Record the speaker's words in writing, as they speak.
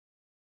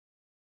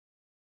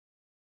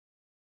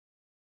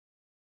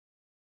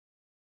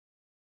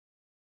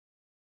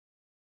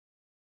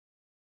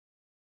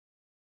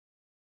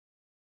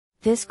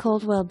This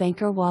Coldwell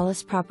Banker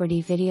Wallace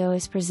property video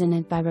is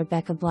presented by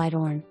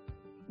Rebecca.bleidorn.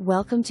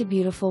 Welcome to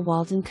beautiful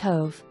Walden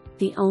Cove,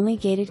 the only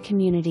gated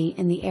community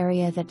in the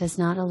area that does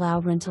not allow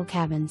rental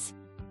cabins.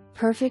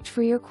 Perfect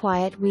for your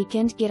quiet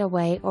weekend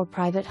getaway or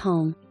private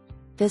home.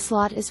 This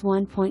lot is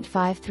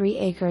 1.53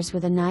 acres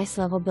with a nice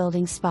level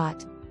building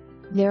spot.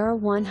 There are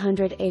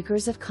 100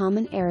 acres of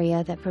common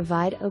area that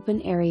provide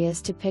open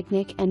areas to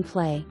picnic and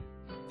play.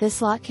 This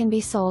lot can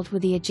be sold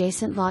with the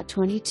adjacent lot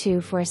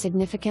 22 for a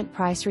significant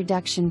price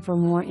reduction. For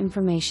more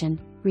information,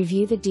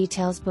 review the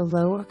details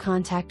below or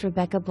contact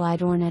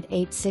Rebecca.bleidorn at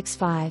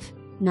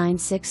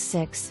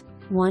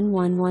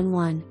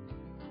 865-966-1111.